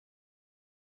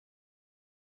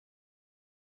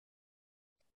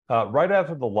Right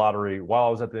after the lottery, while I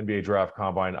was at the NBA Draft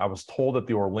Combine, I was told that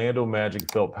the Orlando Magic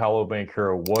felt Paolo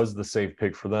Banchero was the safe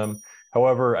pick for them.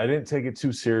 However, I didn't take it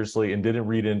too seriously and didn't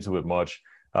read into it much.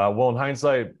 Well, in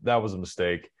hindsight, that was a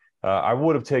mistake. I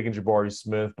would have taken Jabari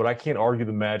Smith, but I can't argue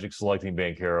the Magic selecting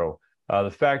Banchero.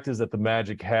 The fact is that the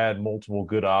Magic had multiple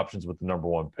good options with the number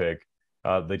one pick.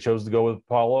 They chose to go with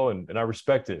Paolo, and I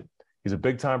respect it. He's a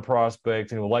big time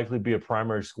prospect and he will likely be a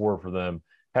primary scorer for them.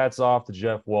 Hats off to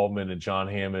Jeff Weltman and John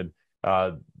Hammond.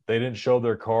 Uh, they didn't show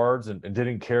their cards and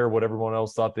didn't care what everyone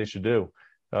else thought they should do.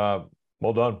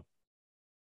 Well done.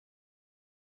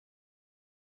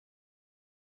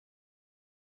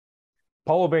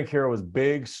 Paulo Banchero is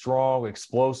big, strong,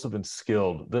 explosive, and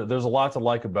skilled. There's a lot to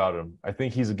like about him. I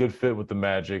think he's a good fit with the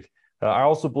Magic. I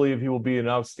also believe he will be an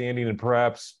outstanding and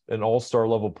perhaps an all-star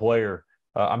level player.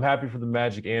 I'm happy for the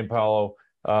Magic and Paolo.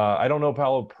 I don't know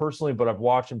Paolo personally, but I've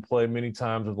watched him play many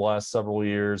times over the last several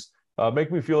years.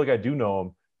 Make me feel like I do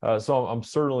know him. So I'm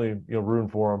certainly rooting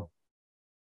for him.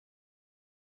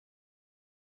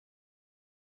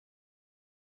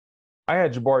 I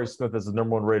had Jabari Smith as the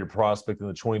number one rated prospect in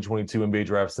the 2022 NBA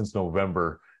draft since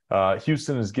November.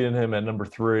 Houston is getting him at number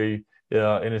three,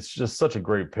 and it's just such a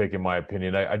great pick, in my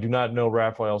opinion. I do not know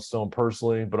Raphael Stone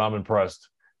personally, but I'm impressed.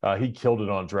 He killed it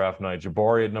on draft night.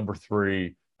 Jabari at number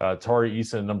three, Tari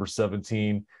Eason at number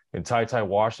 17, and Ty Ty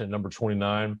Washington at number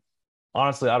 29.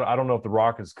 Honestly, I don't know if the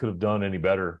Rockets could have done any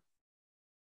better.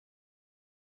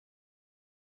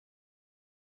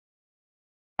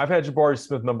 I've had Jabari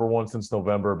Smith number one since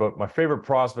November, but my favorite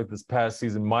prospect this past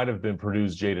season might have been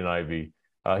Purdue's Jaden Ivey.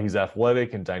 He's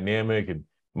athletic and dynamic and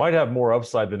might have more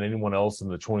upside than anyone else in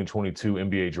the 2022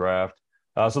 NBA draft.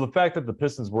 So the fact that the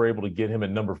Pistons were able to get him at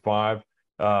number five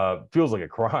feels like a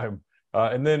crime.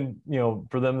 And then,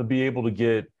 for them to be able to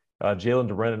get Jalen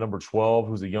Duren at number 12,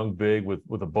 who's a young big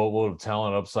with a boatload of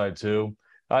talent upside too,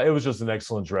 it was just an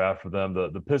excellent draft for them.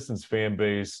 The Pistons fan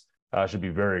base should be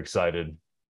very excited.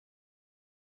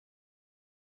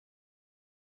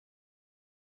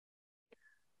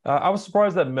 I was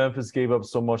surprised that Memphis gave up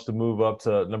so much to move up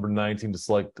to number 19 to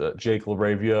select Jake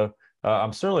LaRavia.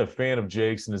 I'm certainly a fan of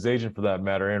Jake's and his agent for that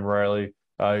matter, Aaron Riley.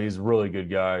 He's a really good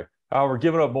guy. However,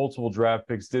 giving up multiple draft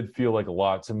picks did feel like a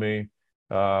lot to me.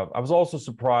 I was also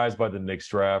surprised by the Knicks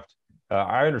draft.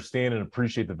 I understand and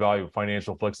appreciate the value of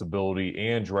financial flexibility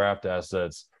and draft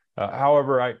assets.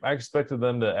 However, I expected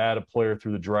them to add a player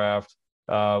through the draft,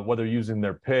 whether using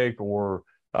their pick or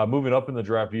moving up in the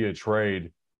draft via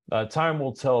trade. Time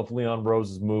will tell if Leon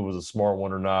Rose's move was a smart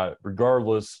one or not.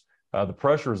 Regardless, the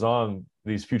pressure is on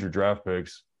these future draft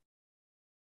picks.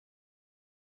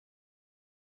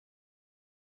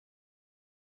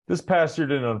 This past year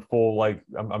didn't unfold like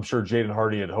I'm sure Jaden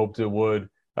Hardy had hoped it would.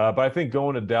 But I think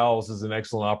going to Dallas is an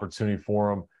excellent opportunity for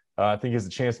him. I think he has a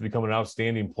chance to become an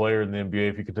outstanding player in the NBA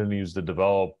if he continues to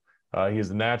develop. He is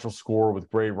a natural scorer with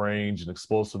great range and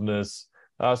explosiveness.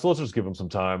 So let's just give him some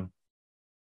time.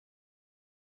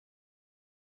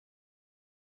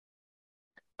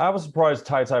 I was surprised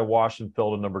Ty Ty Washington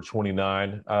fell to number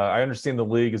 29. I understand the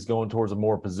league is going towards a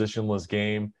more positionless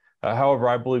game. However,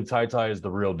 I believe Ty Ty is the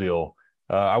real deal.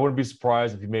 I wouldn't be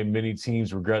surprised if he made many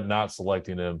teams regret not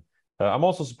selecting him. I'm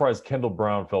also surprised Kendall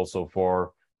Brown fell so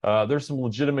far. There's some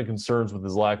legitimate concerns with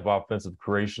his lack of offensive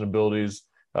creation abilities,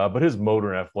 but his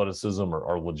motor and athleticism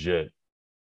are legit.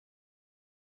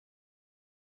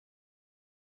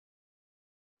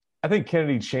 I think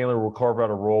Kennedy Chandler will carve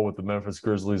out a role with the Memphis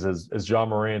Grizzlies as Ja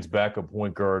Morant's backup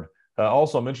point guard.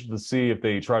 Also, I'm interested to see if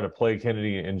they try to play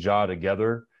Kennedy and Ja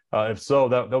together. If so,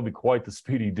 that'll be quite the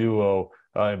speedy duo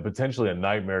and potentially a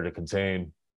nightmare to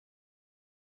contain.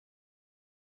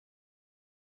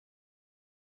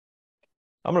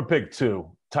 I'm going to pick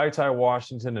two: Ty Ty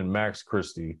Washington and Max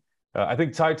Christie. I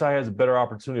think Ty Ty has a better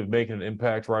opportunity of making an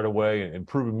impact right away and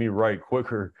proving me right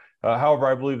quicker. However,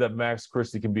 I believe that Max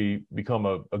Christie can become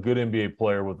a good NBA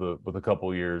player with a couple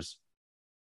of years.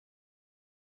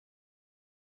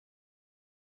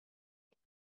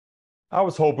 I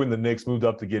was hoping the Knicks moved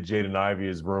up to get Jaden Ivey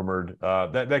as rumored.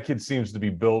 That kid seems to be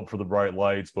built for the bright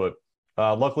lights, but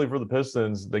luckily for the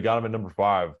Pistons, they got him at number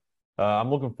five. I'm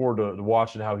looking forward to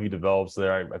watching how he develops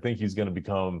there. I think he's going to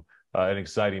become an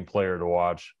exciting player to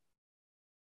watch.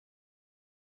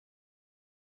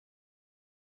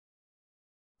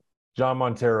 John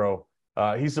Montero,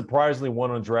 he surprisingly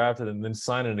went undrafted and then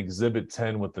signed an Exhibit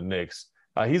 10 with the Knicks.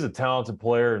 He's a talented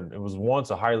player and it was once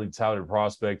a highly touted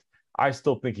prospect. I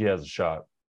still think he has a shot.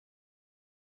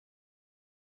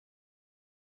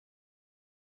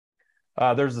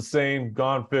 There's the saying,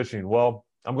 gone fishing. Well,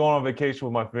 I'm going on vacation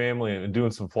with my family and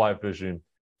doing some fly fishing.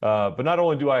 But not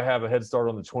only do I have a head start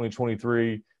on the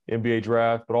 2023 NBA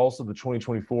draft, but also the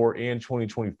 2024 and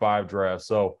 2025 draft.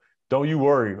 So don't you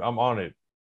worry, I'm on it.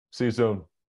 See you soon.